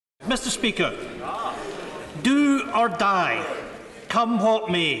Mr. Speaker, do or die, come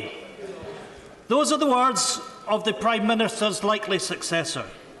what may. Those are the words of the Prime Minister's likely successor.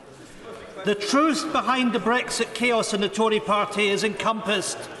 The truth behind the Brexit chaos in the Tory party is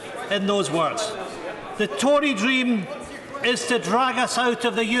encompassed in those words. The Tory dream is to drag us out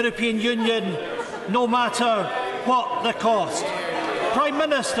of the European Union, no matter what the cost. Prime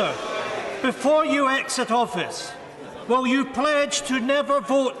Minister, before you exit office, will you pledge to never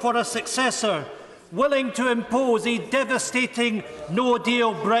vote for a successor willing to impose a devastating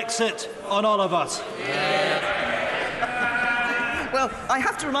no-deal Brexit on all of us? Well, I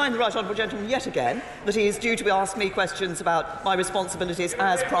have to remind the right honourable gentleman yet again that he is due to ask me questions about my responsibilities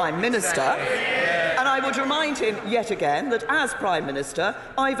as Prime Minister. And I would remind him yet again that as Prime Minister,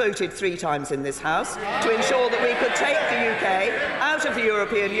 I voted 3 times in this House to ensure that we could take the UK out of the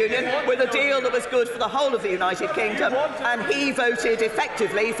European Union with a deal that was good for the whole of the United Kingdom, and he voted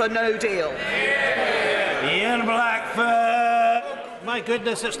effectively for no deal. Ian Blackford! My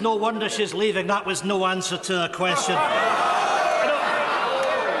goodness, it's no wonder she's leaving. That was no answer to a question.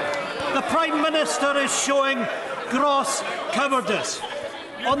 The Prime Minister is showing gross cowardice.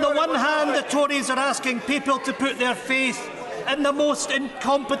 On the one hand, the Tories are asking people to put their faith in the most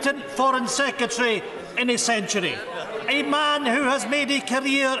incompetent Foreign Secretary in a century, a man who has made a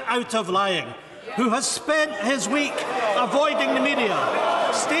career out of lying, who has spent his week avoiding the media,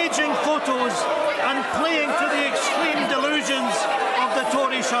 staging photos and playing to the extreme delusions of the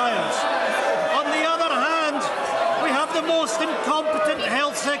Tory shires. On the other hand, we have the most incompetent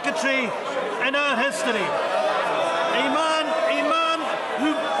Health Secretary in our history. A man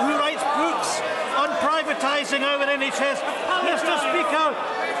who writes books on privatising our NHS. Mr. Speaker,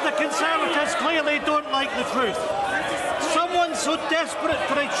 the Conservatives clearly don't like the truth. Someone so desperate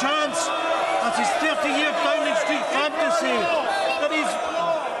for a chance as his 30-year Downing Street fantasy that he's...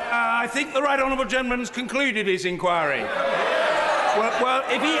 I think the right honourable gentleman's concluded his inquiry. Well,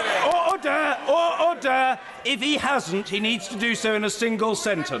 if he... Order! If he hasn't, he needs to do so in a single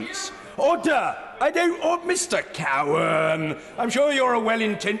sentence. Order! Mr. Cowan, I'm sure you're a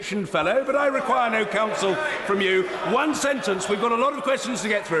well-intentioned fellow, but I require no counsel from you. One sentence. We've got a lot of questions to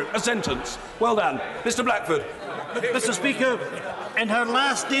get through. A sentence. Well done. Mr. Blackford. Mr. Speaker, in her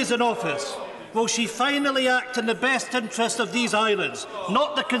last days in office, will she finally act in the best interest of these islands,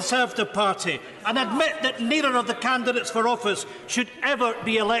 not the Conservative Party, and admit that neither of the candidates for office should ever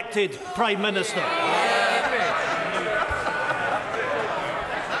be elected Prime Minister?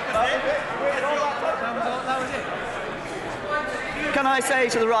 Can I say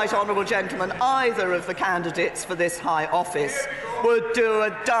to the right honourable gentleman, either of the candidates for this high office would do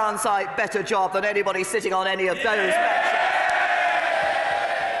a darn sight better job than anybody sitting on any of those benches.